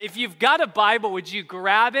If you've got a Bible, would you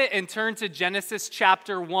grab it and turn to Genesis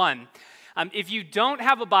chapter 1? If you don't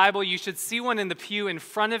have a Bible, you should see one in the pew in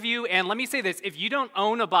front of you. And let me say this, if you don't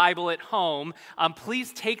own a Bible at home,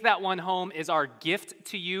 please take that one home as our gift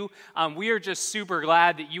to you. We are just super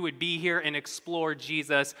glad that you would be here and explore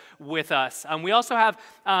Jesus with us. We also have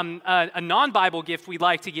a non-Bible gift we'd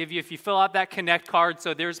like to give you if you fill out that Connect card.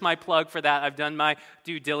 So there's my plug for that. I've done my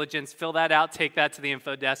due diligence. Fill that out, take that to the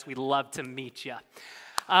info desk. We'd love to meet you.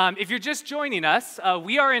 If you're just joining us,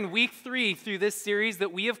 we are in week 3 through this series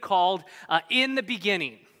that we have called In the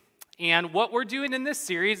Beginning. And what we're doing in this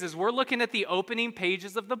series is we're looking at the opening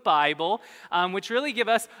pages of the Bible, which really give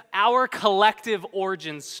us our collective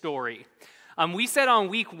origin story. We said on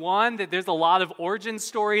week 1 that there's a lot of origin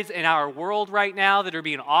stories in our world right now that are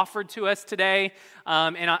being offered to us today.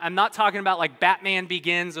 And I'm not talking about like Batman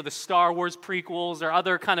Begins or the Star Wars prequels or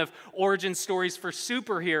other kind of origin stories for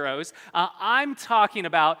superheroes. I'm talking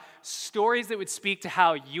about stories that would speak to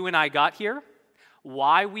how you and I got here,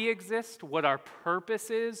 why we exist, what our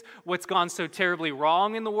purpose is, what's gone so terribly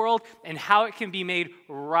wrong in the world, and how it can be made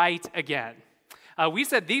right again. We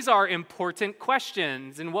said these are important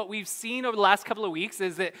questions, and what we've seen over the last couple of weeks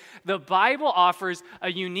is that the Bible offers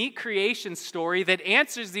a unique creation story that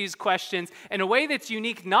answers these questions in a way that's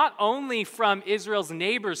unique not only from Israel's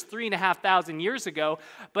neighbors 3,500 years ago,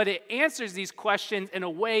 but it answers these questions in a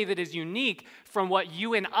way that is unique from what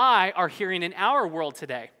you and I are hearing in our world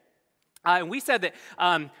today. And we said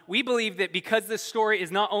that we believe that because this story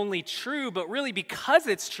is not only true, but really because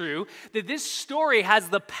it's true, that this story has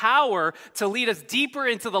the power to lead us deeper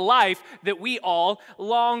into the life that we all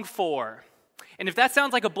long for. And if that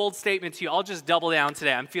sounds like a bold statement to you, I'll just double down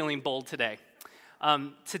today. I'm feeling bold today.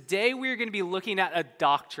 Today we're going to be looking at a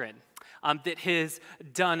doctrine that has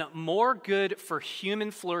done more good for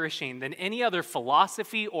human flourishing than any other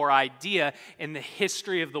philosophy or idea in the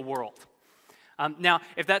history of the world. Now,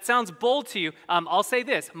 if that sounds bold to you, I'll say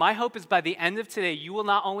this. My hope is by the end of today, you will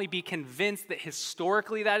not only be convinced that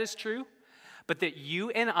historically that is true, but that you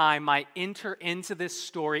and I might enter into this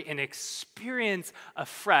story and experience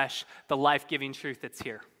afresh the life-giving truth that's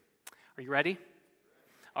here. Are you ready?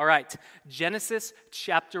 All right, Genesis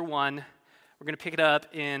chapter 1, we're going to pick it up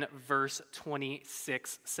in verse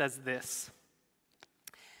 26, says this.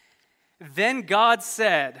 Then God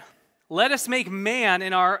said, "Let us make man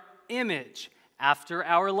in our image, after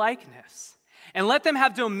our likeness. And let them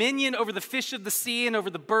have dominion over the fish of the sea and over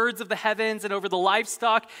the birds of the heavens and over the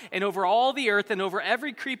livestock and over all the earth and over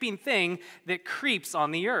every creeping thing that creeps on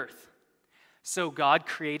the earth." So God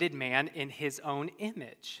created man in his own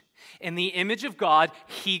image. In the image of God,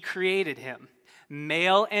 he created him.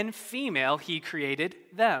 Male and female, he created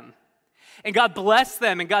them. And God blessed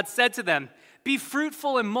them, and God said to them, "Be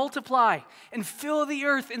fruitful and multiply, and fill the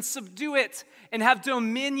earth and subdue it, and have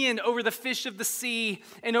dominion over the fish of the sea,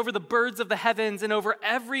 and over the birds of the heavens, and over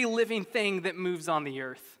every living thing that moves on the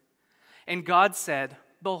earth." And God said,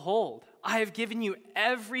 "Behold, I have given you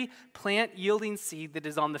every plant yielding seed that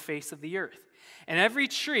is on the face of the earth, and every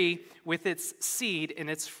tree with its seed in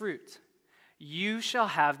its fruit. You shall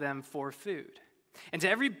have them for food. And to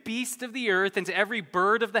every beast of the earth, and to every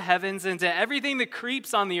bird of the heavens, and to everything that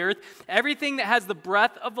creeps on the earth, everything that has the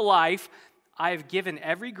breath of life, I have given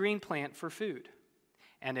every green plant for food."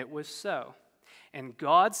 And it was so. And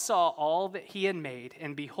God saw all that he had made,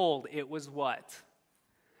 and behold, it was what?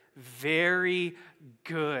 Very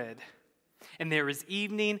good. And there was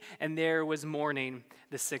evening, and there was morning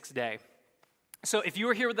the 6th day. So if you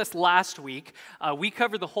were here with us last week, we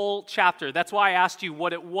covered the whole chapter. That's why I asked you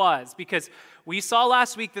what it was, because we saw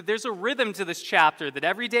last week that there's a rhythm to this chapter, that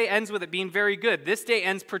every day ends with it being very good. This day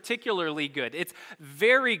ends particularly good. It's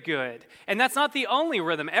very good. And that's not the only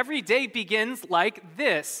rhythm. Every day begins like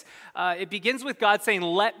this. It begins with God saying,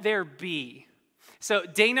 "Let there be." So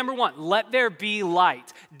day number 1, let there be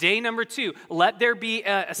light. Day number 2, let there be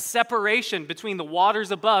a separation between the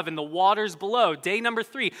waters above and the waters below. Day number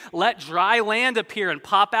 3, let dry land appear and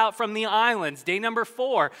pop out from the islands. Day number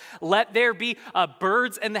 4, let there be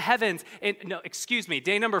birds in the heavens.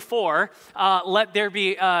 Day number 4, let there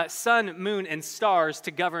be sun, moon, and stars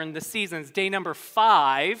to govern the seasons. Day number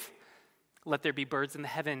 5, let there be birds in the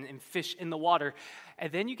heaven and fish in the water.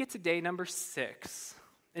 And then you get to day number 6.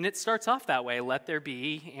 And it starts off that way, let there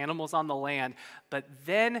be animals on the land, but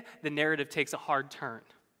then the narrative takes a hard turn.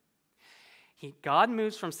 God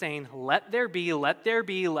moves from saying, let there be, let there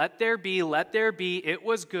be, let there be, let there be, it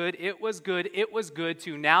was good, it was good, it was good,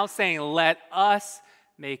 to now saying, let us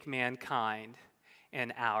make mankind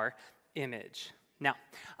in our image. Now,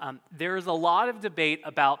 there is a lot of debate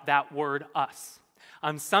about that word us.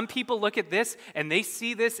 Some people look at this and they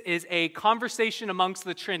see this as a conversation amongst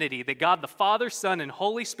the Trinity, that God the Father, Son, and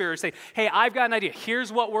Holy Spirit say, hey, I've got an idea.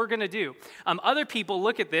 Here's what we're going to do. Other people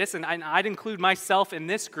look at this, and I'd include myself in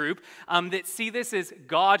this group, that see this as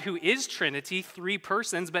God who is Trinity, three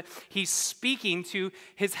persons, but he's speaking to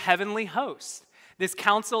his heavenly host. This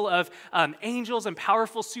council of angels and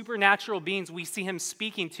powerful supernatural beings we see him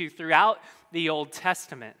speaking to throughout the Old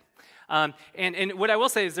Testament. And what I will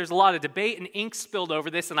say is there's a lot of debate and ink spilled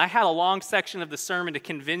over this, and I had a long section of the sermon to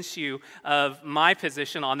convince you of my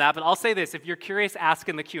position on that, but I'll say this, if you're curious, ask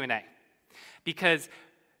in the Q&A. Because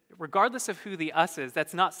regardless of who the us is,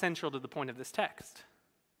 that's not central to the point of this text.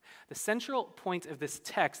 The central point of this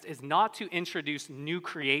text is not to introduce new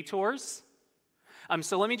creators.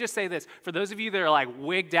 So let me just say this. For those of you that are like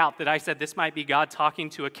wigged out that I said this might be God talking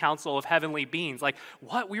to a council of heavenly beings, like,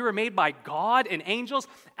 what? We were made by God and angels?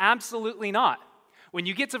 Absolutely not. When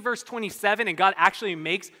you get to verse 27 and God actually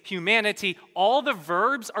makes humanity, all the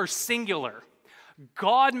verbs are singular.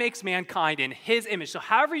 God makes mankind in his image. So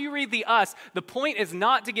however you read the us, the point is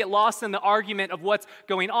not to get lost in the argument of what's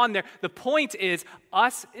going on there. The point is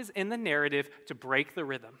us is in the narrative to break the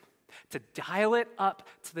rhythm, to dial it up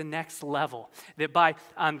to the next level. That by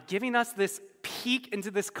giving us this peek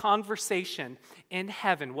into this conversation in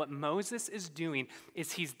heaven, what Moses is doing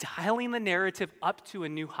is he's dialing the narrative up to a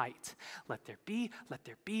new height. Let there be, let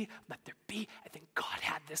there be, let there be. I think God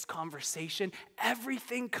had this conversation.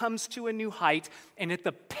 Everything comes to a new height. And at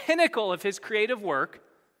the pinnacle of his creative work,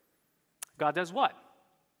 God does what?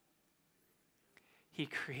 He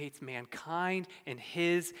creates mankind in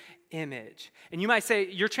his image. And you might say,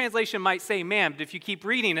 your translation might say man, but if you keep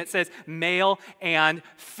reading, it says male and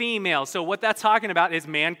female. So what that's talking about is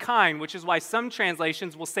mankind, which is why some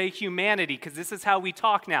translations will say humanity, because this is how we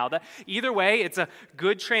talk now. Either way, it's a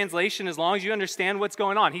good translation as long as you understand what's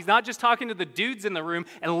going on. He's not just talking to the dudes in the room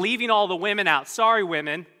and leaving all the women out. Sorry,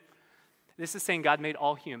 women. This is saying God made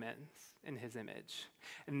all humans in his image.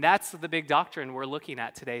 And that's the big doctrine we're looking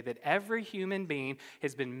at today, that every human being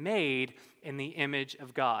has been made in the image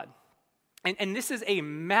of God. And this is a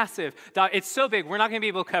massive, it's so big, we're not going to be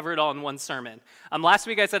able to cover it all in one sermon. Last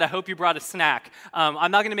week I said, I hope you brought a snack. I'm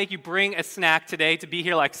not going to make you bring a snack today to be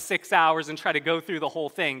here like 6 hours and try to go through the whole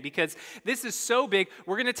thing, because this is so big,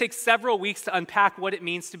 we're going to take several weeks to unpack what it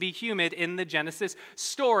means to be human in the Genesis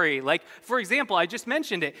story. Like, for example, I just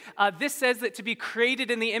mentioned it. This says that to be created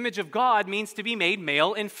in the image of God means to be made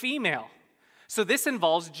male and female. So this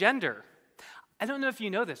involves gender. I don't know if you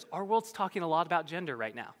know this, our world's talking a lot about gender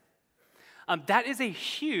right now. That is a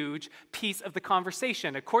huge piece of the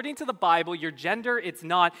conversation. According to the Bible, your gender, it's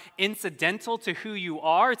not incidental to who you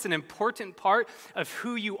are. It's an important part of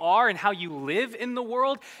who you are and how you live in the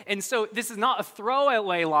world. And so this is not a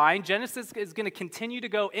throwaway line. Genesis is going to continue to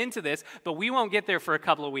go into this, but we won't get there for a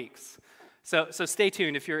couple of weeks. So stay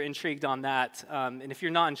tuned if you're intrigued on that. And if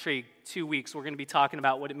you're not intrigued, 2 weeks, we're going to be talking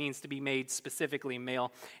about what it means to be made specifically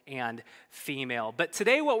male and female. But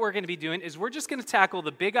today what we're going to be doing is we're just going to tackle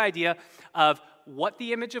the big idea of what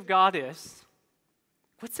the image of God is.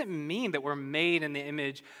 What's it mean that we're made in the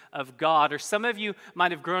image of God? Or some of you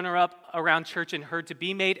might have grown up around church and heard to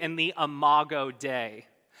be made in the Imago Dei,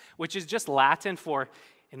 which is just Latin for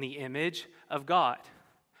in the image of God.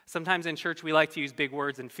 Sometimes in church, we like to use big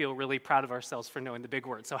words and feel really proud of ourselves for knowing the big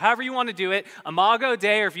words. So however you want to do it, Imago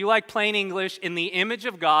Dei, or if you like plain English, in the image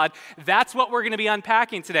of God, that's what we're going to be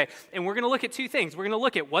unpacking today. And we're going to look at two things. We're going to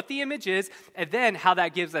look at what the image is, and then how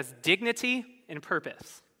that gives us dignity and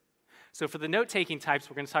purpose. So for the note-taking types,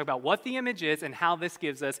 we're going to talk about what the image is and how this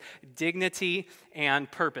gives us dignity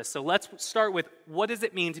and purpose. So let's start with, what does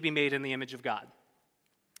it mean to be made in the image of God?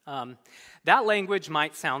 That language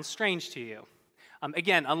might sound strange to you.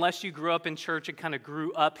 Again, unless you grew up in church and kind of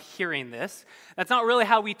grew up hearing this, that's not really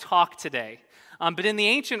how we talk today. But in the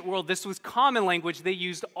ancient world, this was common language they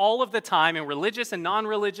used all of the time in religious and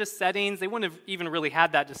non-religious settings. They wouldn't have even really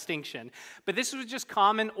had that distinction. But this was just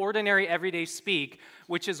common, ordinary, everyday speak,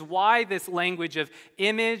 which is why this language of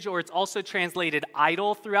image, or it's also translated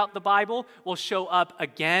idol throughout the Bible, will show up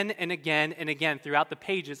again and again and again throughout the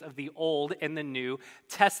pages of the Old and the New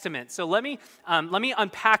Testament. So let me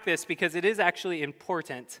unpack this because it is actually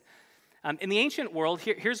important. In the ancient world,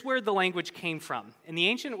 here's where the language came from. In the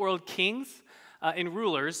ancient world, kings and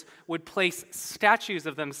rulers would place statues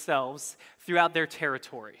of themselves throughout their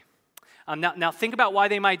territory. Now think about why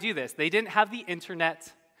they might do this. They didn't have the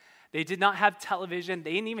internet. They did not have television.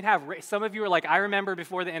 They didn't even have, some of you are like, I remember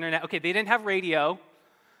before the internet. Okay, they didn't have radio.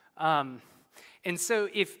 And so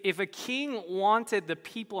if a king wanted the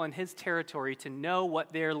people in his territory to know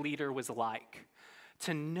what their leader was like,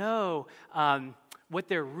 to know what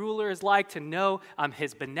their ruler is like, to know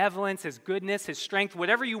his benevolence, his goodness, his strength,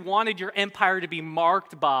 whatever you wanted your empire to be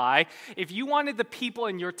marked by, if you wanted the people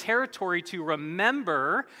in your territory to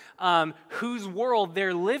remember whose world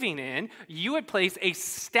they're living in, you would place a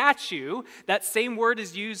statue. That same word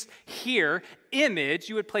is used here, image.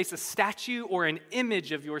 You would place a statue or an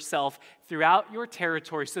image of yourself throughout your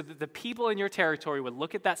territory so that the people in your territory would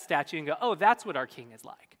look at that statue and go, oh, that's what our king is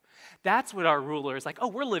like. That's what our ruler is like. Oh,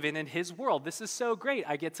 we're living in his world. This is so great.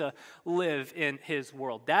 I get to live in his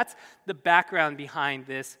world. That's the background behind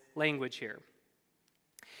this language here.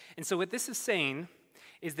 And so what this is saying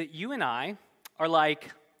is that you and I are like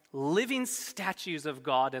living statues of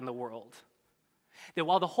God in the world. That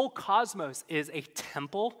while the whole cosmos is a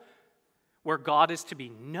temple where God is to be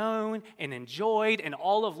known and enjoyed, and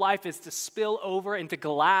all of life is to spill over into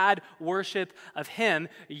glad worship of him,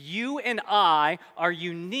 you and I are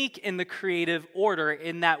unique in the creative order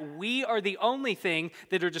in that we are the only thing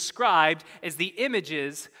that are described as the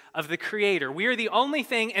images of the Creator. We are the only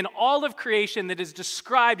thing in all of creation that is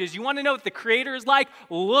described as, you want to know what the Creator is like?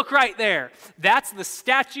 Look right there. That's the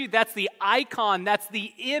statue, that's the icon, that's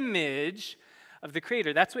the image of the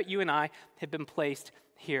Creator. That's what you and I have been placed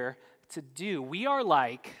here to do. We are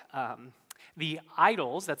like the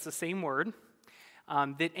idols, that's the same word,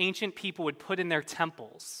 that ancient people would put in their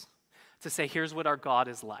temples to say, here's what our God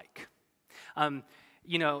is like. And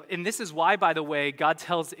this is why, by the way, God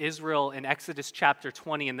tells Israel in Exodus chapter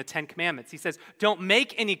 20 in the 10 Commandments, he says, don't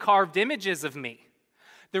make any carved images of me.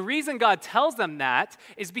 The reason God tells them that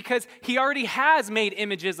is because he already has made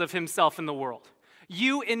images of himself in the world.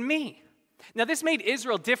 You and me. Now, this made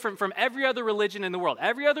Israel different from every other religion in the world.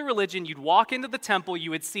 Every other religion, you'd walk into the temple, you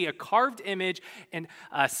would see a carved image and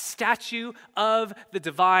a statue of the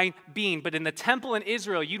divine being. But in the temple in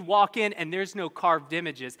Israel, you'd walk in and there's no carved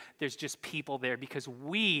images. There's just people there because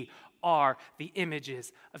we are the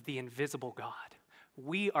images of the invisible God.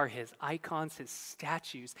 We are his icons, his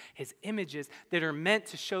statues, his images that are meant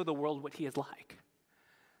to show the world what he is like.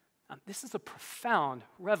 This is a profound,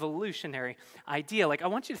 revolutionary idea. I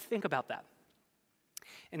want you to think about that.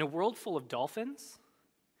 In a world full of dolphins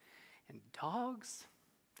and dogs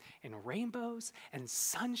and rainbows and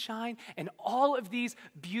sunshine and all of these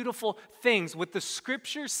beautiful things, what the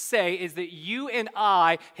scriptures say is that you and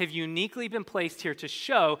I have uniquely been placed here to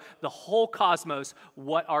show the whole cosmos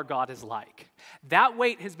what our God is like. That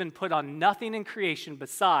weight has been put on nothing in creation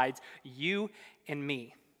besides you and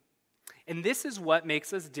me. And this is what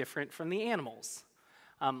makes us different from the animals.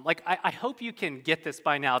 I hope you can get this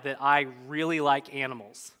by now that I really like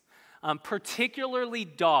animals, particularly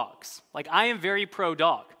dogs. I am very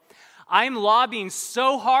pro-dog. I am lobbying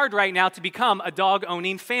so hard right now to become a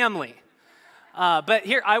dog-owning family. But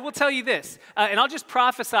here, I will tell you this, and I'll just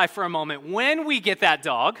prophesy for a moment. When we get that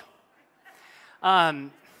dog,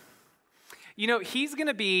 he's going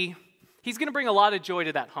to bring a lot of joy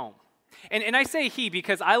to that home. And I say he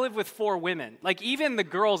because I live with 4 women. Even the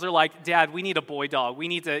girls are like, Dad, we need a boy dog. We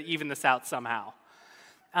need to even this out somehow.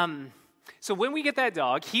 So when we get that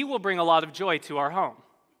dog, he will bring a lot of joy to our home.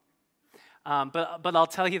 But I'll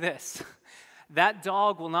tell you this. That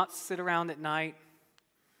dog will not sit around at night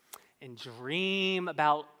and dream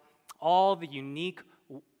about all the unique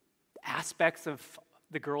aspects of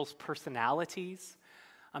the girls' personalities.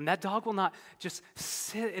 That dog will not just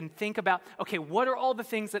sit and think about, okay, what are all the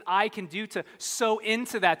things that I can do to sow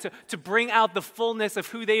into that, to bring out the fullness of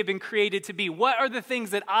who they have been created to be? What are the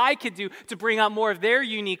things that I could do to bring out more of their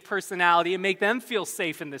unique personality and make them feel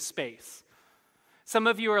safe in this space? Some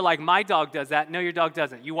of you are like, my dog does that. No, your dog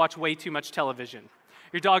doesn't. You watch way too much television.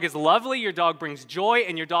 Your dog is lovely, your dog brings joy,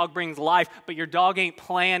 and your dog brings life, but your dog ain't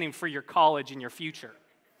planning for your college and your future.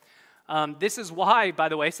 This is why, by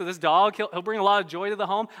the way, so this dog, he'll bring a lot of joy to the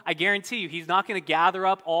home. I guarantee you, he's not going to gather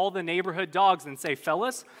up all the neighborhood dogs and say,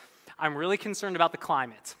 fellas, I'm really concerned about the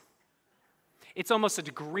climate. It's almost a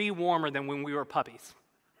degree warmer than when we were puppies.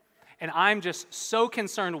 And I'm just so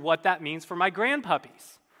concerned what that means for my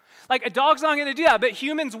grandpuppies. A dog's not going to do that, but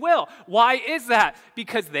humans will. Why is that?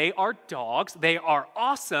 Because they are dogs, they are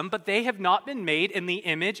awesome, but they have not been made in the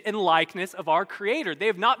image and likeness of our Creator. They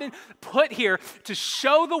have not been put here to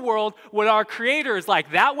show the world what our Creator is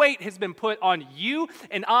like. That weight has been put on you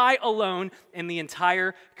and I alone in the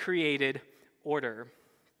entire created order.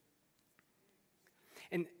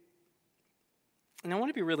 And I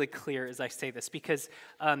want to be really clear as I say this, because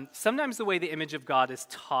sometimes the way the image of God is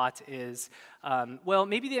taught is,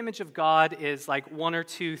 maybe the image of God is like 1 or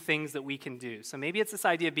 2 things that we can do. So maybe it's this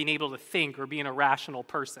idea of being able to think or being a rational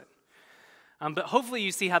person. But hopefully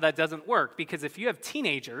you see how that doesn't work, because if you have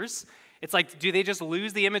teenagers, it's like, do they just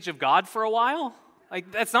lose the image of God for a while?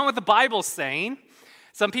 Like, that's not what the Bible's saying.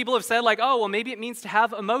 Some people have said, like, oh, well, maybe it means to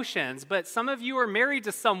have emotions, but some of you are married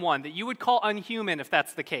to someone that you would call unhuman if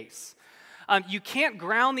that's the case. You can't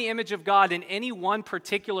ground the image of God in any one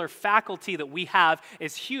particular faculty that we have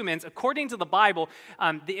as humans. According to the Bible,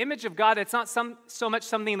 the image of God, it's not so much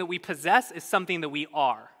something that we possess, it's something that we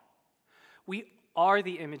are. We are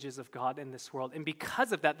the images of God in this world. And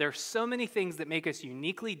because of that, there are so many things that make us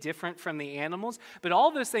uniquely different from the animals, but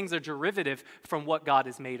all those things are derivative from what God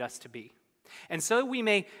has made us to be. And so we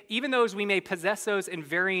may, even though we may possess those in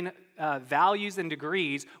varying values and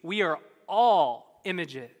degrees, we are all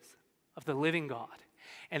images of the living God.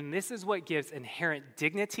 And this is what gives inherent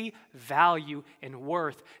dignity, value, and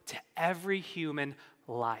worth to every human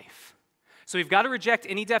life. So we've got to reject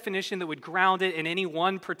any definition that would ground it in any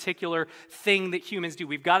one particular thing that humans do.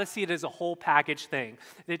 We've got to see it as a whole package thing.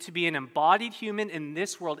 That to be an embodied human in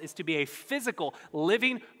this world is to be a physical,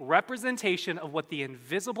 living representation of what the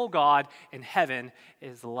invisible God in heaven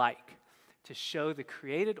is like. To show the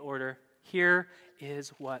created order, here is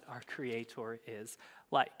what our Creator is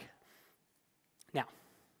like. Now,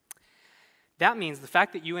 that means the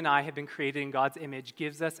fact that you and I have been created in God's image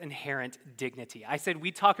gives us inherent dignity. I said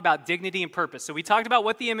we talk about dignity and purpose. So we talked about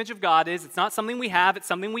what the image of God is. It's not something we have, it's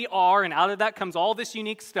something we are, and out of that comes all this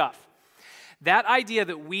unique stuff. That idea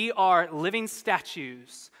that we are living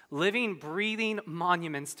statues, living, breathing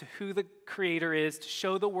monuments to who the Creator is, to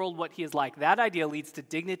show the world what He is like, that idea leads to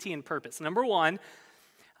dignity and purpose. Number one,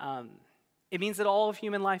 it means that all of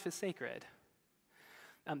human life is sacred.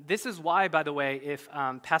 This is why, by the way, if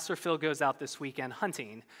Pastor Phil goes out this weekend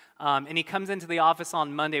hunting and he comes into the office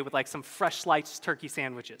on Monday with like some fresh sliced turkey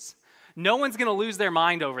sandwiches, no one's going to lose their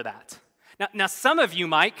mind over that. Now, some of you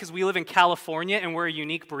might, because we live in California and we're a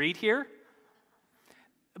unique breed here.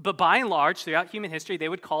 But by and large, throughout human history, they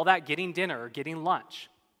would call that getting dinner or getting lunch.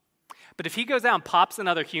 But if he goes out and pops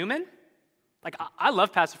another human, like I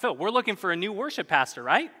love Pastor Phil. We're looking for a new worship pastor,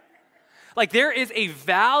 right? Like there is a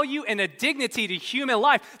value and a dignity to human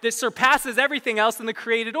life that surpasses everything else in the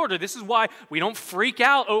created order. This is why we don't freak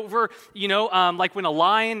out over, like when a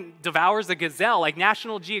lion devours a gazelle. Like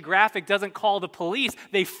National Geographic doesn't call the police,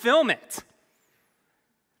 they film it.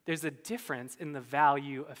 There's a difference in the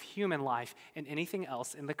value of human life and anything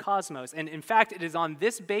else in the cosmos. And in fact, it is on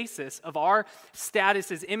this basis of our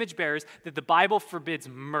status as image bearers that the Bible forbids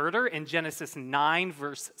murder in Genesis 9,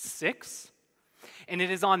 verse 6. And it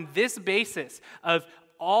is on this basis of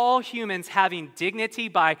all humans having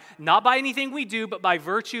dignity not by anything we do, but by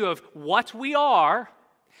virtue of what we are,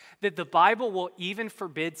 that the Bible will even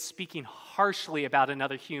forbid speaking harshly about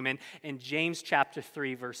another human in James chapter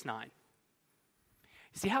 3, verse 9.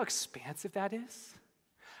 You see how expansive that is?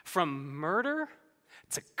 From murder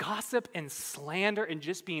to gossip and slander and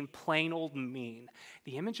just being plain old mean.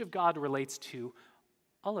 The image of God relates to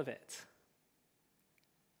all of it.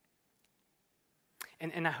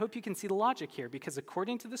 And I hope you can see the logic here, because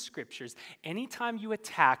according to the scriptures, anytime you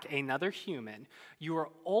attack another human, you are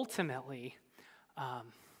ultimately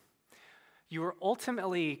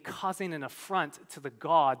causing an affront to the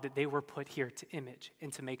God that they were put here to image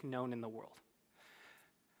and to make known in the world.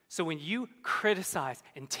 So when you criticize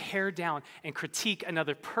and tear down and critique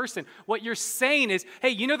another person, what you're saying is, hey,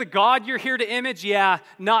 you know the God you're here to image? Yeah,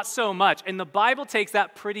 not so much. And the Bible takes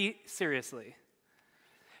that pretty seriously.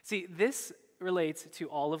 See, this relates to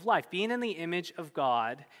all of life. Being in the image of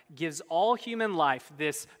God gives all human life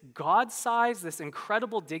this God-size, this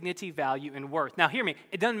incredible dignity, value, and worth. Now, hear me,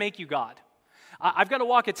 it doesn't make you God. I've got to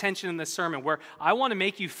walk a tension in this sermon where I want to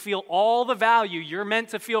make you feel all the value you're meant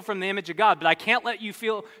to feel from the image of God, but I can't let you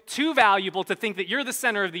feel too valuable to think that you're the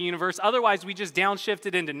center of the universe. Otherwise, we just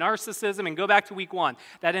downshifted into narcissism and go back to week 1.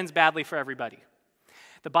 That ends badly for everybody.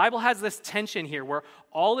 The Bible has this tension here where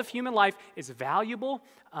all of human life is valuable,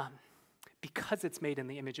 because it's made in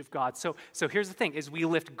the image of God. So here's the thing, is we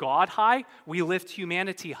lift God high, we lift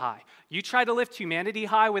humanity high. You try to lift humanity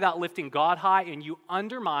high without lifting God high, and you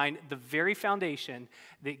undermine the very foundation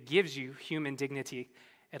that gives you human dignity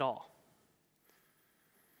at all.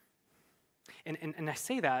 And I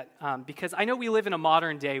say that because I know we live in a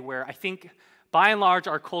modern day where I think, by and large,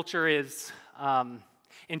 our culture is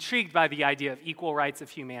intrigued by the idea of equal rights of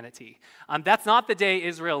humanity. That's not the day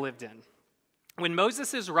Israel lived in. When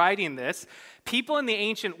Moses is writing this, people in the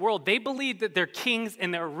ancient world, they believed that their kings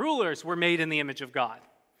and their rulers were made in the image of God,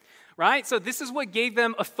 right? So this is what gave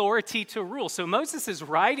them authority to rule. So Moses is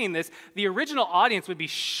writing this. The original audience would be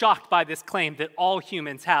shocked by this claim that all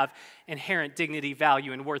humans have inherent dignity,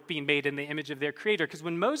 value, and worth being made in the image of their creator. Because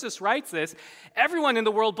when Moses writes this, everyone in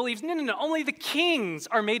the world believes, no, only the kings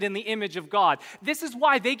are made in the image of God. This is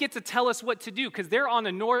why they get to tell us what to do, because they're on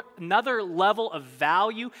another level of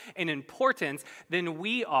value and importance than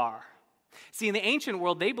we are. See, in the ancient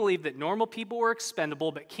world, they believed that normal people were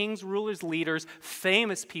expendable, but kings, rulers, leaders,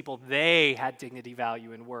 famous people, they had dignity,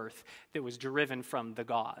 value, and worth that was driven from the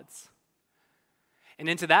gods. And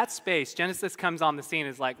into that space, Genesis comes on the scene and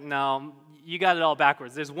is like, no, you got it all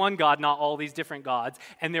backwards. There's one God, not all these different gods,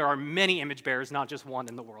 and there are many image bearers, not just one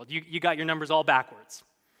in the world. You got your numbers all backwards.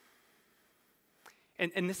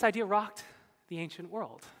 And this idea rocked the ancient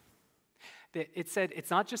world. It said it's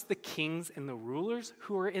not just the kings and the rulers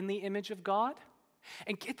who are in the image of God.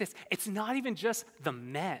 And get this, it's not even just the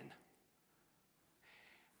men.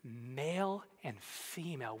 Male and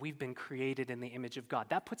female, we've been created in the image of God.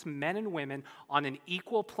 That puts men and women on an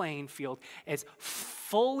equal playing field as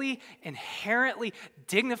fully, inherently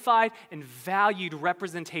dignified and valued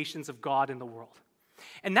representations of God in the world.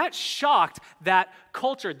 And that shocked that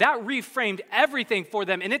culture. That reframed everything for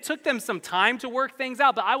them. And it took them some time to work things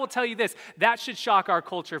out. But I will tell you this, that should shock our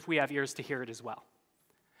culture if we have ears to hear it as well.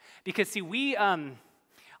 Because see,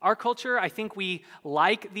 our culture, I think we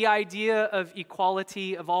like the idea of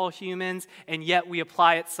equality of all humans, and yet we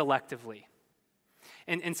apply it selectively.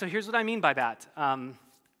 And so here's what I mean by that.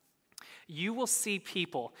 You will see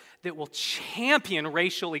people that will champion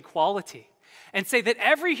racial equality and say that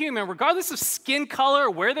every human, regardless of skin color or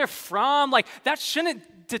where they're from, like that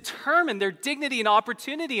shouldn't determine their dignity and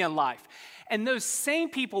opportunity in life. And those same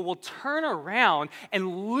people will turn around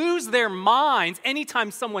and lose their minds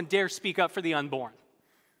anytime someone dares speak up for the unborn.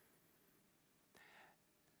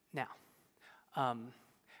 Now,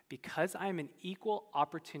 because I'm an equal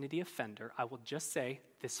opportunity offender, I will just say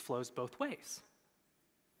this flows both ways.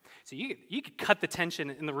 So you could cut the tension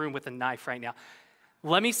in the room with a knife right now.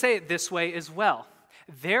 Let me say it this way as well.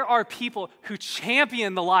 There are people who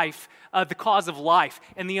champion the cause of life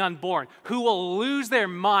and the unborn, who will lose their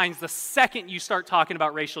minds the second you start talking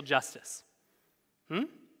about racial justice.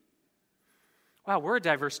 Wow, we're a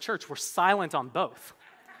diverse church. We're silent on both.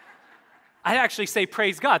 I'd actually say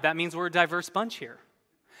praise God. That means we're a diverse bunch here.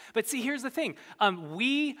 But see, here's the thing.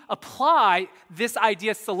 We apply this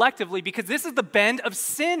idea selectively because this is the bend of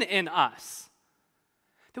sin in us.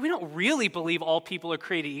 That we don't really believe all people are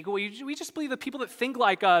created equal. We just believe the people that think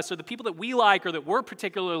like us or the people that we like or that we're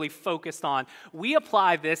particularly focused on. We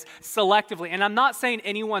apply this selectively. And I'm not saying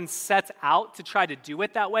anyone sets out to try to do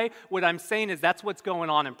it that way. What I'm saying is that's what's going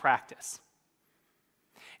on in practice.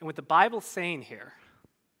 And what the Bible's saying here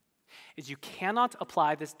is you cannot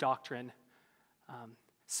apply this doctrine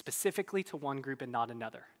specifically to one group and not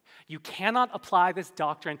another. You cannot apply this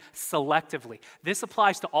doctrine selectively. This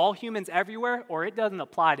applies to all humans everywhere, or it doesn't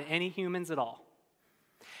apply to any humans at all.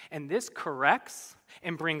 And this corrects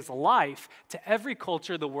and brings life to every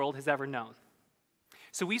culture the world has ever known.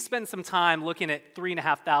 So we spent some time looking at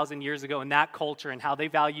 3,500 years ago in that culture and how they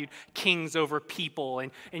valued kings over people.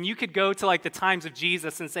 And you could go to like the times of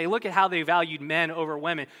Jesus and say, look at how they valued men over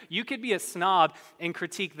women. You could be a snob and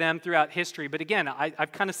critique them throughout history. But again,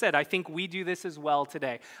 I've kind of said, I think we do this as well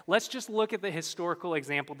today. Let's just look at the historical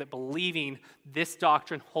example that believing this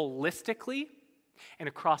doctrine holistically and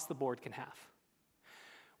across the board can have.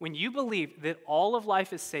 When you believe that all of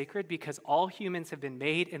life is sacred because all humans have been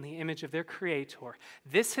made in the image of their Creator,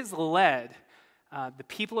 this has led the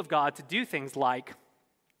people of God to do things like,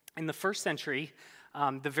 in the first century,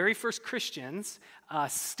 the very first Christians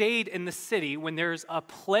stayed in the city when there's a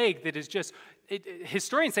plague that is just,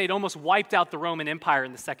 historians say it almost wiped out the Roman Empire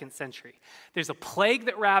in the 2nd century. There's a plague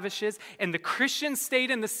that ravishes, and the Christians stayed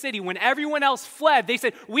in the city. When everyone else fled, they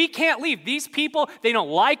said, we can't leave. These people, they don't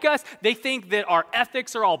like us. They think that our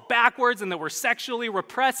ethics are all backwards and that we're sexually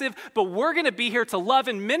repressive, but we're going to be here to love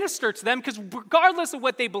and minister to them because regardless of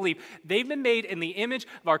what they believe, they've been made in the image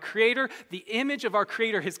of our Creator. The image of our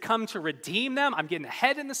Creator has come to redeem them. I'm getting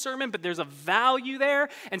ahead in the sermon, but there's a value there.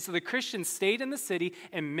 And so the Christians stayed in the city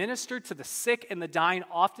and ministered to the sick and the dying,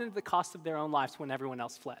 often at the cost of their own lives when everyone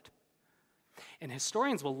else fled. And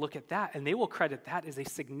historians will look at that and they will credit that as a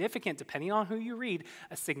significant, depending on who you read,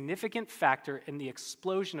 a significant factor in the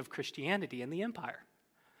explosion of Christianity in the empire.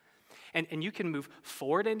 And you can move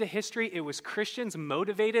forward into history. It was Christians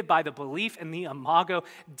motivated by the belief in the Imago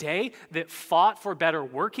Dei that fought for better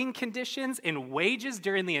working conditions and wages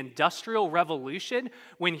during the Industrial Revolution,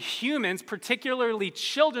 when humans, particularly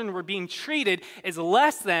children, were being treated as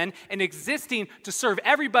less than and existing to serve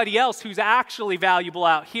everybody else who's actually valuable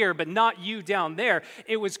out here, but not you down there.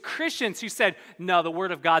 It was Christians who said, no, the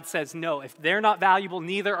Word of God says no. If they're not valuable,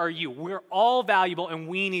 neither are you. We're all valuable and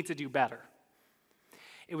we need to do better.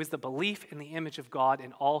 It was the belief in the image of God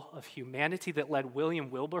in all of humanity that led William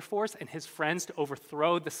Wilberforce and his friends to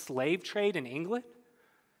overthrow the slave trade in England.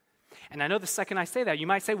 And I know the second I say that, you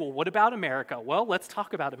might say, well, what about America? Well, let's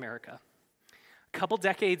talk about America. A couple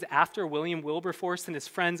decades after William Wilberforce and his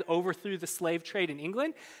friends overthrew the slave trade in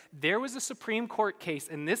England, there was a Supreme Court case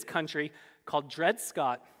in this country called Dred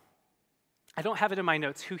Scott. I don't have it in my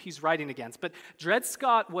notes who he's writing against, but Dred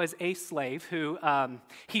Scott was a slave who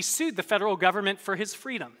he sued the federal government for his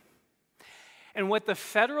freedom. And what the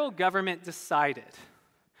federal government decided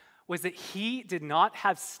was that he did not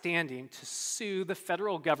have standing to sue the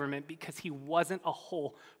federal government because he wasn't a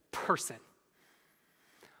whole person.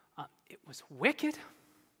 It was wicked,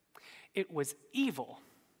 it was evil,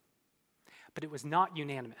 but it was not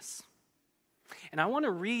unanimous. And I want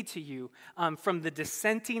to read to you from the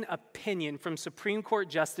dissenting opinion from Supreme Court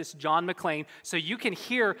Justice John McClain so you can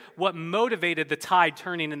hear what motivated the tide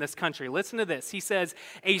turning in this country. Listen to this. He says,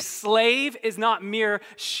 a slave is not mere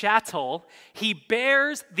chattel. He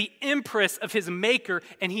bears the impress of his maker,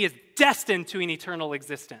 and he is destined to an eternal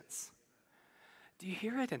existence. Do you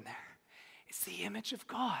hear it in there? It's the image of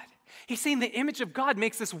God. He's saying the image of God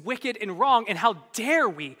makes us wicked and wrong, and how dare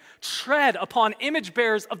we tread upon image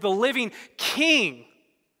bearers of the living King?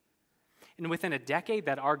 And within a decade,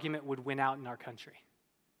 that argument would win out in our country.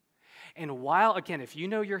 And while, again, if you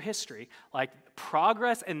know your history, like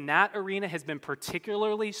progress in that arena has been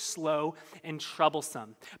particularly slow and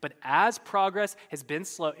troublesome. But as progress has been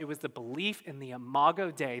slow, it was the belief in the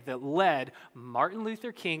Imago Dei that led Martin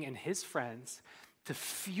Luther King and his friends to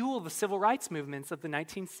fuel the civil rights movements of the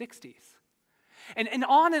 1960s. And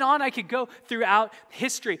on I could go throughout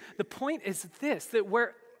history. The point is this, that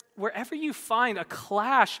wherever you find a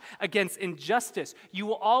clash against injustice, you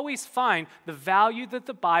will always find the value that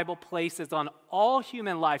the Bible places on all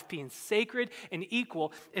human life being sacred and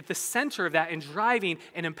equal at the center of that and driving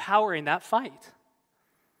and empowering that fight.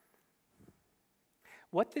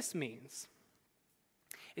 What this means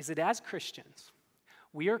is that as Christians,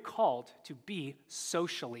 we are called to be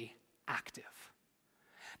socially active.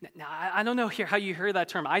 Now, I don't know how you hear that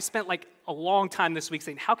term. I spent like a long time this week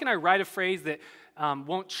saying, how can I write a phrase that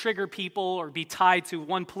won't trigger people or be tied to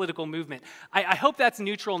one political movement? I hope that's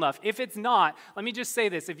neutral enough. If it's not, let me just say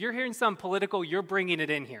this. If you're hearing something political, you're bringing it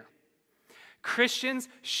in here. Christians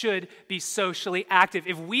should be socially active.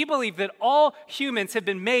 If we believe that all humans have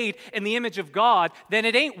been made in the image of God, then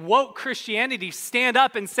it ain't woke Christianity stand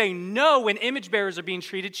up and say no when image bearers are being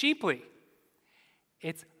treated cheaply.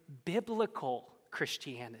 It's biblical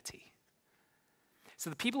Christianity.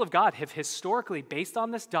 So the people of God have historically, based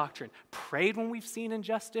on this doctrine, prayed when we've seen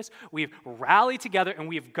injustice, we've rallied together, and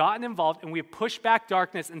we have gotten involved, and we have pushed back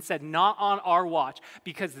darkness and said, not on our watch,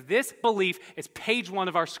 because this belief is page 1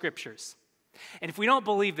 of our scriptures. And if we don't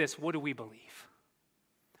believe this, what do we believe?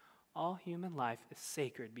 All human life is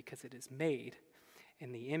sacred because it is made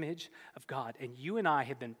in the image of God. And you and I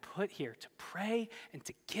have been put here to pray and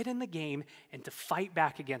to get in the game and to fight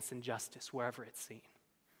back against injustice wherever it's seen.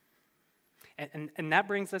 And that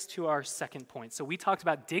brings us to our second point. So we talked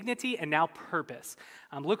about dignity and now purpose.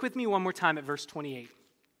 Look with me one more time at verse 28. It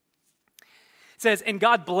says, and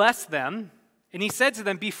God blessed them, and he said to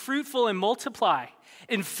them, be fruitful and multiply,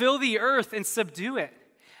 and fill the earth and subdue it,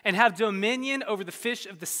 and have dominion over the fish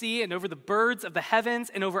of the sea and over the birds of the heavens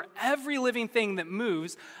and over every living thing that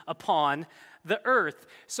moves upon the earth.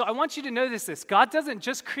 So I want you to notice this. God doesn't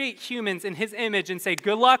just create humans in his image and say,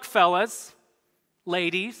 good luck, fellas,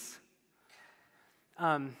 ladies.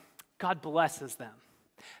 God blesses them.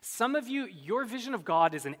 Some of you, your vision of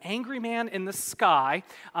God is an angry man in the sky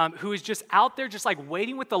who is just out there just like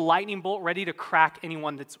waiting with the lightning bolt ready to crack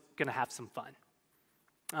anyone that's going to have some fun.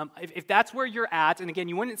 If that's where you're at, and again,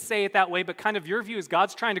 you wouldn't say it that way, but kind of your view is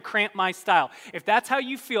God's trying to cramp my style. If that's how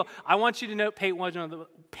you feel, I want you to note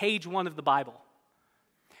page 1 of the Bible.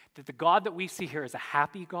 That the God that we see here is a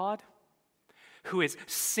happy God who is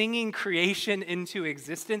singing creation into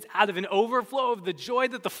existence out of an overflow of the joy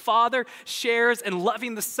that the Father shares and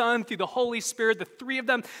loving the Son through the Holy Spirit, the three of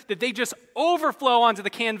them, that they just overflow onto the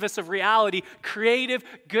canvas of reality, creative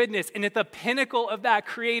goodness. And at the pinnacle of that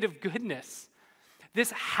creative goodness, this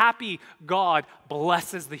happy God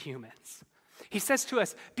blesses the humans. He says to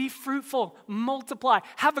us, be fruitful, multiply,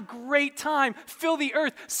 have a great time, fill the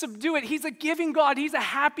earth, subdue it. He's a giving God. He's a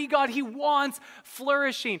happy God. He wants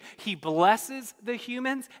flourishing. He blesses the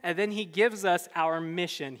humans, and then he gives us our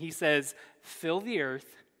mission. He says, fill the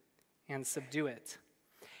earth and subdue it,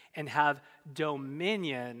 and have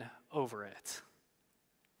dominion over it.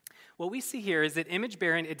 What we see here is that image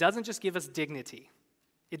bearing, it doesn't just give us dignity.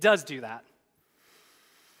 It does do that.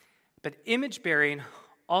 But image bearing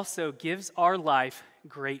also gives our life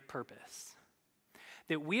great purpose.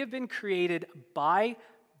 That we have been created by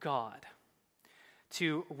God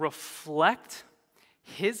to reflect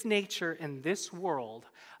his nature in this world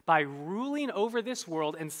by ruling over this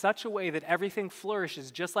world in such a way that everything flourishes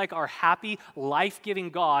just like our happy, life-giving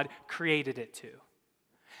God created it to.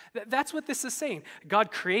 That's what this is saying.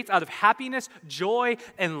 God creates out of happiness, joy,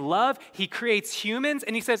 and love. He creates humans,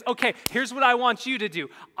 and he says, okay, here's what I want you to do.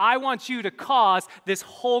 I want you to cause this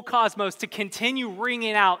whole cosmos to continue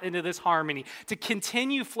ringing out into this harmony, to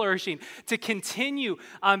continue flourishing, to continue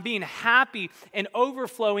being happy and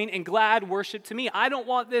overflowing in glad worship to me. I don't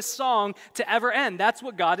want this song to ever end. That's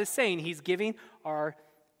what God is saying. He's giving us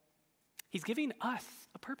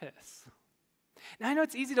a purpose. Now, I know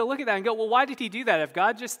it's easy to look at that and go, well, why did he do that? If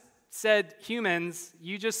God just said, humans,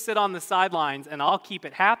 you just sit on the sidelines and I'll keep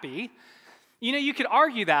it happy, you could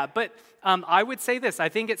argue that. But I would say this. I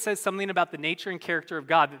think it says something about the nature and character of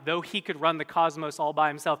God, that though he could run the cosmos all by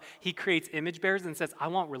himself, he creates image bearers and says, I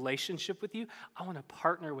want relationship with you. I want to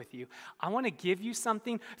partner with you. I want to give you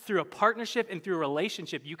something through a partnership and through a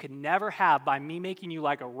relationship you could never have by me making you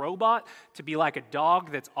like a robot to be like a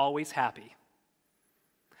dog that's always happy.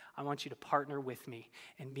 I want you to partner with me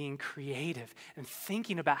in being creative and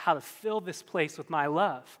thinking about how to fill this place with my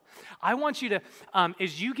love. I want you to,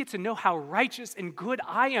 as you get to know how righteous and good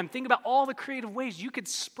I am, think about all the creative ways you could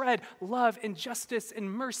spread love and justice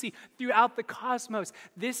and mercy throughout the cosmos.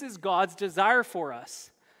 This is God's desire for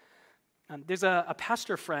us. There's a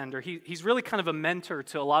pastor friend, or he's really kind of a mentor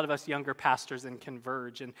to a lot of us younger pastors in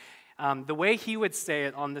Converge, and the way he would say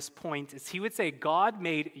it on this point is he would say, God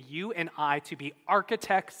made you and I to be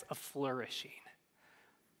architects of flourishing.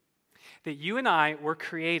 That you and I were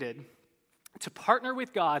created to partner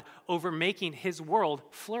with God over making his world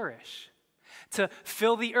flourish, to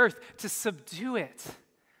fill the earth, to subdue it.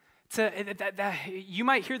 You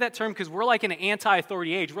might hear that term because we're like in an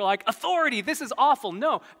anti-authority age. We're like, authority, this is awful.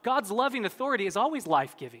 No, God's loving authority is always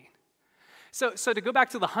life-giving. So to go back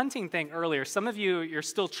to the hunting thing earlier, some of you're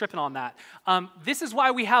still tripping on that. This is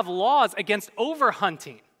why we have laws against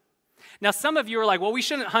overhunting. Now, some of you are like, well, we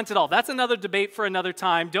shouldn't hunt at all. That's another debate for another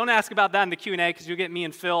time. Don't ask about that in the Q&A because you'll get me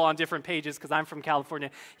and Phil on different pages because I'm from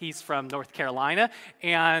California. He's from North Carolina,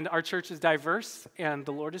 and our church is diverse, and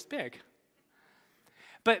the Lord is big.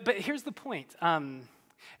 But here's the point.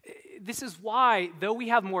 This is why, though we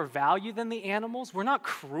have more value than the animals, we're not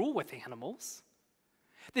cruel with animals.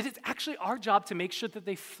 That it's actually our job to make sure that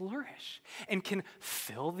they flourish and can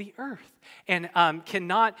fill the earth and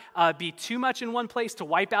cannot be too much in one place to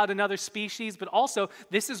wipe out another species. But also,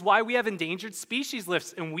 this is why we have endangered species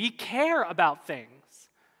lists and we care about things.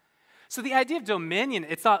 So the idea of dominion,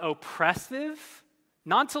 it's not oppressive,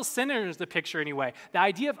 not until sin enters the picture anyway. The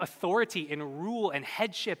idea of authority and rule and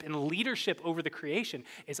headship and leadership over the creation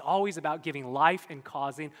is always about giving life and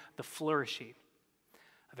causing the flourishing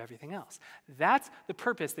of everything else. That's the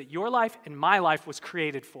purpose that your life and my life was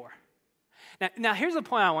created for. Now here's the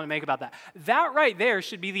point I want to make about that. That right there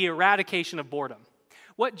should be the eradication of boredom.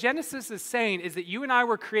 What Genesis is saying is that you and I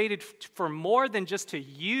were created for more than just to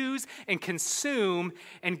use and consume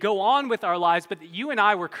and go on with our lives, but that you and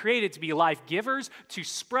I were created to be life givers, to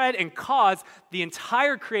spread and cause the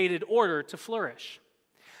entire created order to flourish.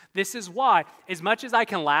 This is why, as much as I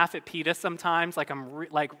can laugh at PETA sometimes,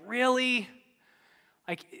 really?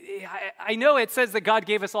 I know it says that God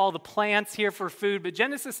gave us all the plants here for food, but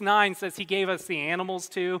Genesis 9 says he gave us the animals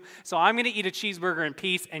too. So I'm going to eat a cheeseburger in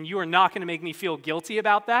peace, and you are not going to make me feel guilty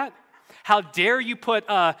about that. How dare you put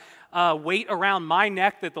weight around my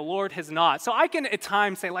neck that the Lord has not. So I can at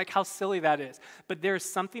times say how silly that is. But there's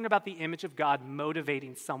something about the image of God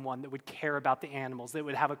motivating someone that would care about the animals, that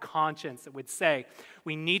would have a conscience, that would say,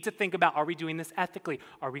 we need to think about, are we doing this ethically?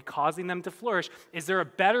 Are we causing them to flourish? Is there a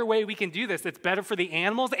better way we can do this that's better for the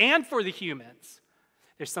animals and for the humans?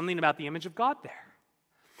 There's something about the image of God there.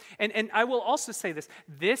 And I will also say this.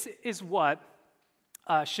 This is what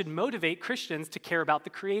should motivate Christians to care about the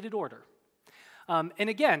created order. And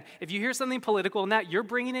again, if you hear something political in that, you're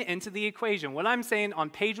bringing it into the equation. What I'm saying on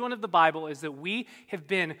page 1 of the Bible is that we have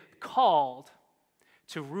been called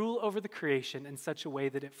to rule over the creation in such a way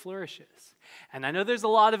that it flourishes. And I know there's a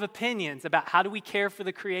lot of opinions about how do we care for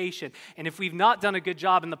the creation, and if we've not done a good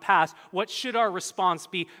job in the past, what should our response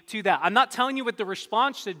be to that? I'm not telling you what the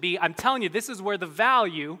response should be. I'm telling you this is where the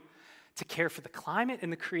value to care for the climate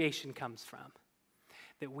and the creation comes from.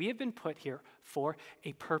 That we have been put here for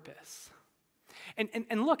a purpose.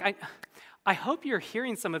 And look, I hope you're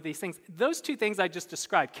hearing some of these things. Those two things I just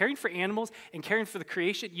described, caring for animals and caring for the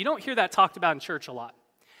creation, you don't hear that talked about in church a lot.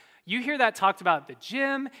 You hear that talked about at the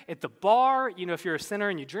gym, at the bar, if you're a sinner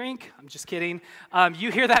and you drink. I'm just kidding.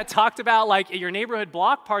 You hear that talked about like at your neighborhood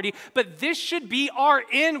block party. But this should be our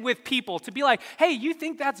in with people to be like, hey, you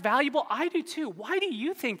think that's valuable? I do too. Why do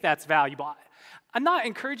you think that's valuable? I'm not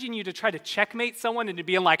encouraging you to try to checkmate someone into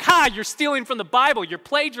being like, you're stealing from the Bible. You're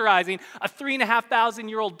plagiarizing a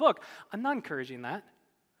 3,500-year-old book. I'm not encouraging that.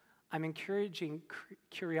 I'm encouraging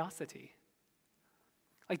curiosity.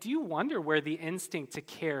 Like, do you wonder where the instinct to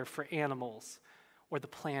care for animals or the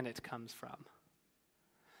planet comes from?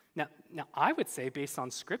 Now, I would say, based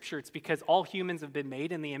on Scripture, it's because all humans have been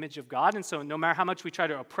made in the image of God, and so no matter how much we try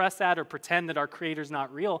to oppress that or pretend that our Creator's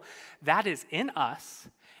not real, that is in us,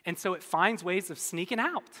 and so it finds ways of sneaking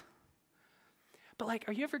out. But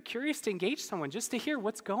are you ever curious to engage someone just to hear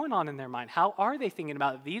what's going on in their mind? How are they thinking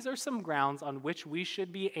about it? These are some grounds on which we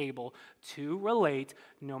should be able to relate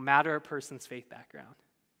no matter a person's faith background.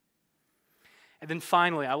 And then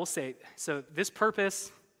finally, I will say, so this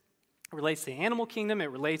purpose relates to the animal kingdom, it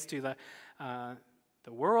relates to the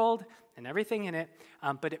world and everything in it,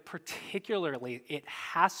 but it particularly, it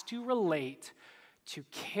has to relate to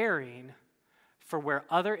caring for where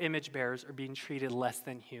other image bearers are being treated less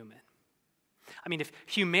than human. I mean, if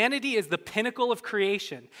humanity is the pinnacle of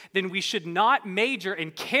creation, then we should not major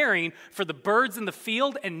in caring for the birds in the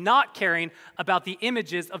field and not caring about the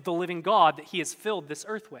images of the living God that He has filled this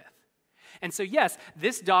earth with. And so, yes,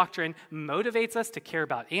 this doctrine motivates us to care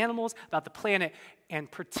about animals, about the planet, and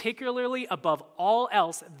particularly above all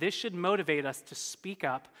else, this should motivate us to speak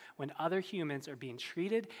up when other humans are being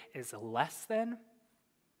treated as less than.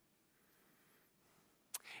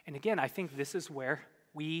 And again, I think this is where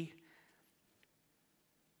we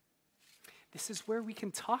can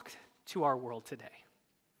talk to our world today.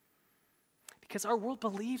 Because our world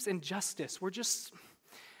believes in justice.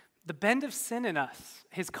 The bend of sin in us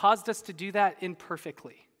has caused us to do that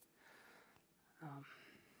imperfectly.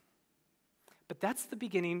 But that's the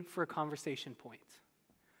beginning for a conversation point.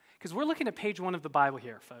 Because we're looking at page 1 of the Bible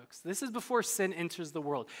here, folks. This is before sin enters the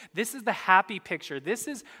world. This is the happy picture. This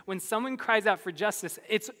is when someone cries out for justice.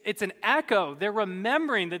 It's an echo. They're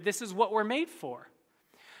remembering that this is what we're made for.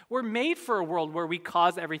 We're made for a world where we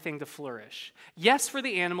cause everything to flourish. Yes, for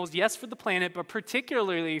the animals, yes, for the planet, but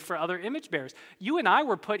particularly for other image bearers. You and I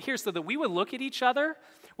were put here so that we would look at each other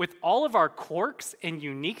with all of our quirks and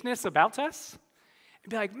uniqueness about us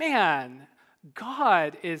and be like, man,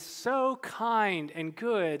 God is so kind and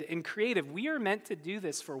good and creative. We are meant to do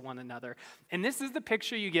this for one another. And this is the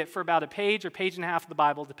picture you get for about a page or page and a half of the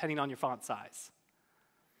Bible, depending on your font size.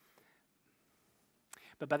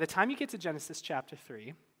 But by the time you get to Genesis chapter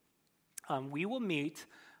 3, we will meet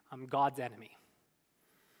God's enemy.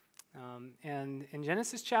 And in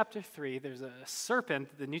Genesis chapter 3, there's a serpent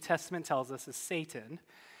that the New Testament tells us is Satan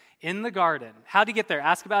in the garden. How to get there?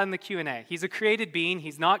 Ask about it in the Q&A. He's a created being.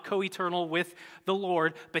 He's not co-eternal with the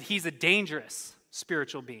Lord, but he's a dangerous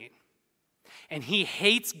spiritual being. And he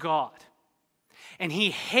hates God. And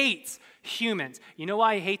he hates humans. You know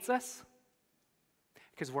why he hates us?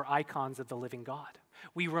 Because we're icons of the living God.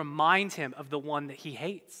 We remind him of the one that he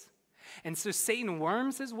hates. And so Satan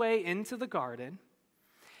worms his way into the garden,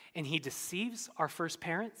 and he deceives our first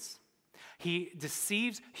parents. He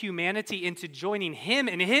deceives humanity into joining him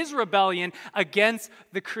in his rebellion against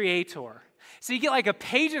the Creator. So you get like a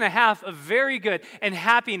page and a half of very good and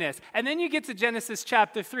happiness. And then you get to Genesis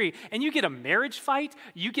chapter 3, and you get a marriage fight.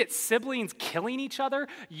 You get siblings killing each other.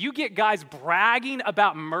 You get guys bragging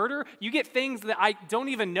about murder. You get things that I don't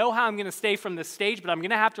even know how I'm going to stay from this stage, but I'm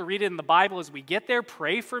going to have to read it in the Bible as we get there.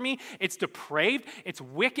 Pray for me. It's depraved. It's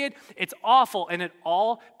wicked. It's awful. And it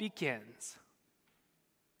all begins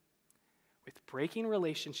with breaking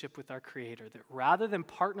relationship with our Creator, that rather than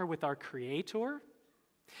partner with our Creator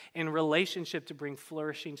in relationship to bring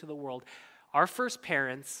flourishing to the world, our first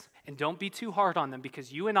parents, and don't be too hard on them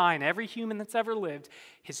because you and I and every human that's ever lived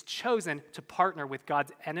has chosen to partner with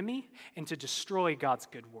God's enemy and to destroy God's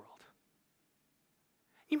good world.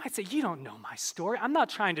 You might say, you don't know my story. I'm not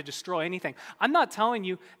trying to destroy anything. I'm not telling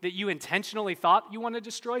you that you intentionally thought you want to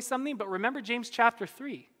destroy something, but remember James chapter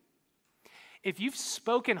 3. If you've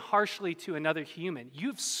spoken harshly to another human,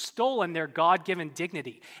 you've stolen their God-given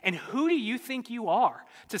dignity. And who do you think you are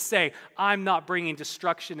to say, I'm not bringing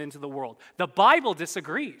destruction into the world? The Bible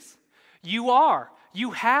disagrees. You are.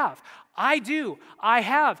 You have. I do. I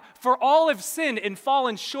have. For all have sinned and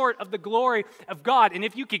fallen short of the glory of God. And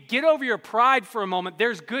if you could get over your pride for a moment,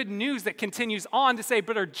 there's good news that continues on to say,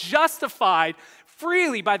 but are justified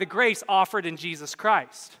freely by the grace offered in Jesus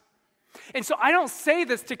Christ. And so I don't say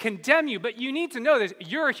this to condemn you, but you need to know this.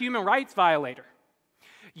 You're a human rights violator.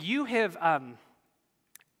 You have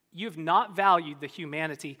not valued the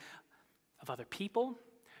humanity of other people.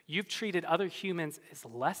 You've treated other humans as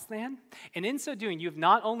less than. And in so doing, you have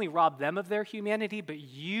not only robbed them of their humanity, but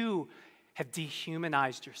you have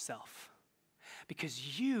dehumanized yourself.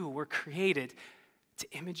 Because you were created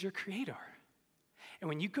to image your Creator. And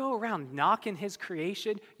when you go around knocking his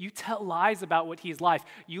creation, you tell lies about what he's like.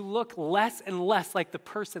 You look less and less like the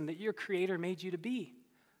person that your Creator made you to be.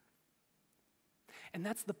 And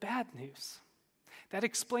that's the bad news. That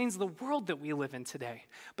explains the world that we live in today.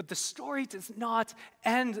 But the story does not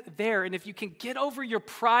end there. And if you can get over your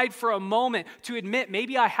pride for a moment to admit,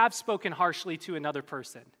 maybe I have spoken harshly to another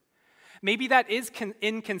person. Maybe that is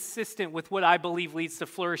inconsistent with what I believe leads to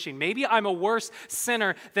flourishing. Maybe I'm a worse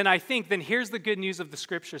sinner than I think. Then here's the good news of the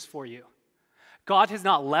scriptures for you. God has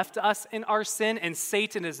not left us in our sin, and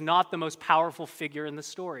Satan is not the most powerful figure in the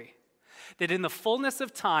story. That in the fullness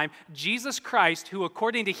of time, Jesus Christ, who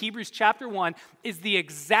according to Hebrews chapter 1, is the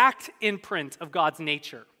exact imprint of God's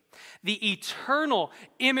nature. The eternal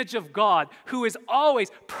image of God, who has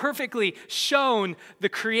always perfectly shown the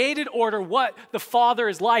created order what the Father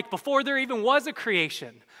is like before there even was a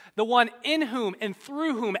creation. The one in whom and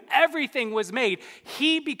through whom everything was made,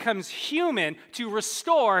 he becomes human to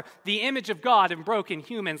restore the image of God in broken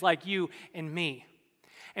humans like you and me.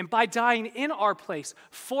 And by dying in our place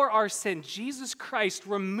for our sin, Jesus Christ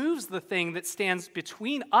removes the thing that stands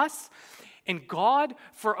between us and God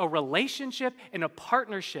for a relationship and a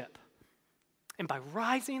partnership. And by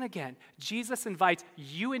rising again, Jesus invites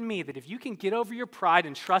you and me that if you can get over your pride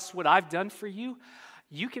and trust what I've done for you,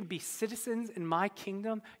 you can be citizens in my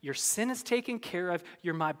kingdom. Your sin is taken care of.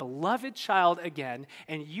 You're my beloved child again.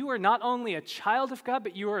 And you are not only a child of God,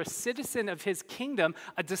 but you are a citizen of his kingdom,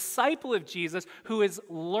 a disciple of Jesus who is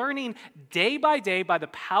learning day by day by the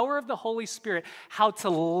power of the Holy Spirit how to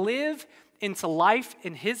live into life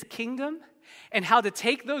in his kingdom and how to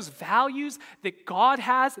take those values that God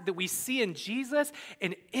has, that we see in Jesus,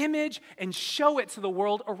 and image and show it to the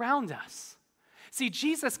world around us. See,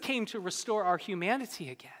 Jesus came to restore our humanity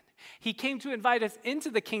again. He came to invite us into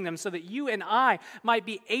the kingdom so that you and I might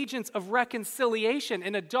be agents of reconciliation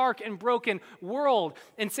in a dark and broken world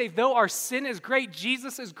and say, though our sin is great,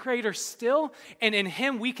 Jesus is greater still, and in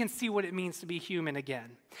him we can see what it means to be human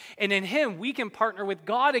again. And in him we can partner with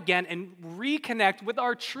God again and reconnect with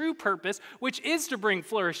our true purpose, which is to bring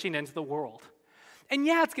flourishing into the world. And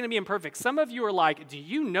yeah, it's going to be imperfect. Some of you are like, do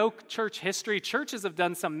you know church history? Churches have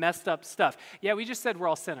done some messed up stuff. Yeah, we just said we're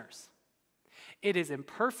all sinners. It is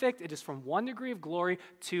imperfect. It is from one degree of glory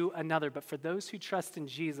to another. But for those who trust in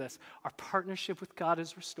Jesus, our partnership with God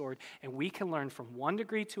is restored, and we can learn from one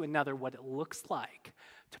degree to another what it looks like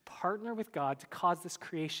to partner with God to cause this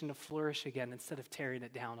creation to flourish again instead of tearing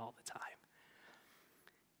it down all the time.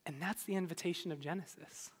 And that's the invitation of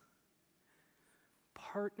Genesis.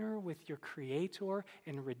 Partner with your Creator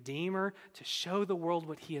and Redeemer to show the world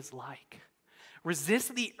what he is like.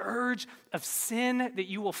 Resist the urge of sin that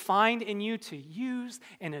you will find in you to use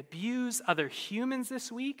and abuse other humans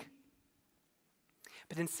this week,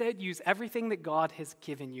 but instead use everything that God has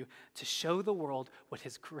given you to show the world what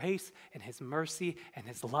his grace and his mercy and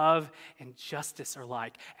his love and justice are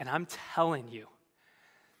like. And I'm telling you,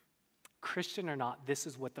 Christian or not, this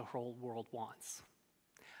is what the whole world wants.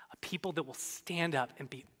 A people that will stand up and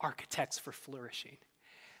be architects for flourishing.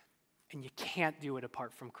 And you can't do it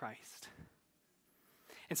apart from Christ.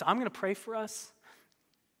 And so I'm going to pray for us,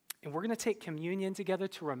 and we're going to take communion together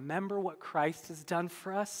to remember what Christ has done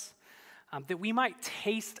for us, that we might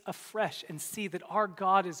taste afresh and see that our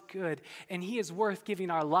God is good, and he is worth giving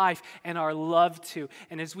our life and our love to.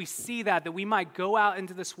 And as we see that we might go out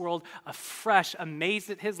into this world afresh, amazed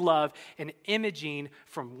at his love, and imaging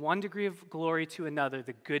from one degree of glory to another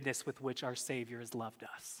the goodness with which our Savior has loved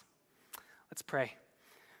us. Let's pray.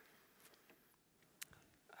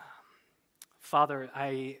 Father,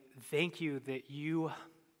 I thank you that you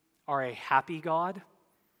are a happy God,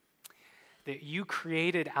 that you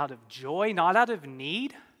created out of joy, not out of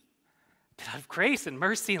need, but out of grace and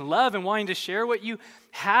mercy and love and wanting to share what you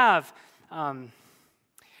have. And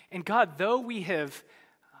God, though we have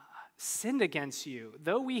sinned against you,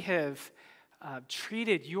 though we have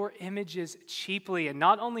treated your images cheaply and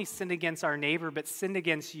not only sinned against our neighbor, but sinned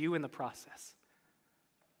against you in the process.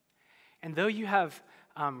 And though you have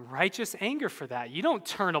righteous anger for that, you don't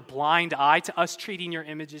turn a blind eye to us treating your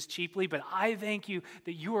images cheaply, but I thank you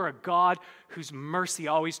that you are a God whose mercy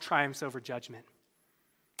always triumphs over judgment.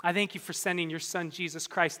 I thank you for sending your son, Jesus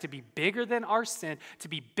Christ, to be bigger than our sin, to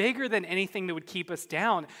be bigger than anything that would keep us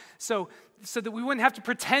down, so that we wouldn't have to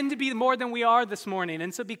pretend to be more than we are this morning.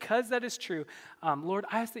 And so because that is true, Lord,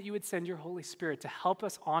 I ask that you would send your Holy Spirit to help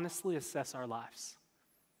us honestly assess our lives.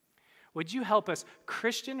 Would you help us,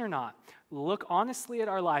 Christian or not, look honestly at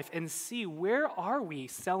our life and see where are we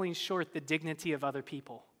selling short the dignity of other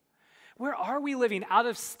people? Where are we living out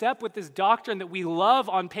of step with this doctrine that we love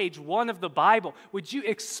on page 1 of the Bible? Would you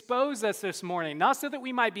expose us this morning, not so that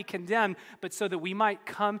we might be condemned, but so that we might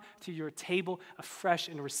come to your table afresh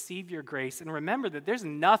and receive your grace? And remember that there's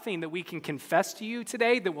nothing that we can confess to you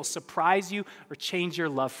today that will surprise you or change your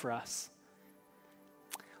love for us.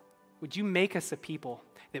 Would you make us a people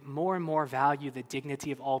that more and more value the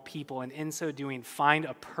dignity of all people, and in so doing, find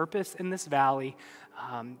a purpose in this valley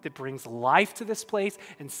that brings life to this place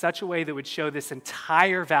in such a way that would show this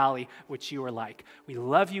entire valley what you are like. We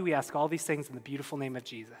love you. We ask all these things in the beautiful name of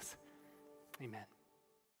Jesus. Amen.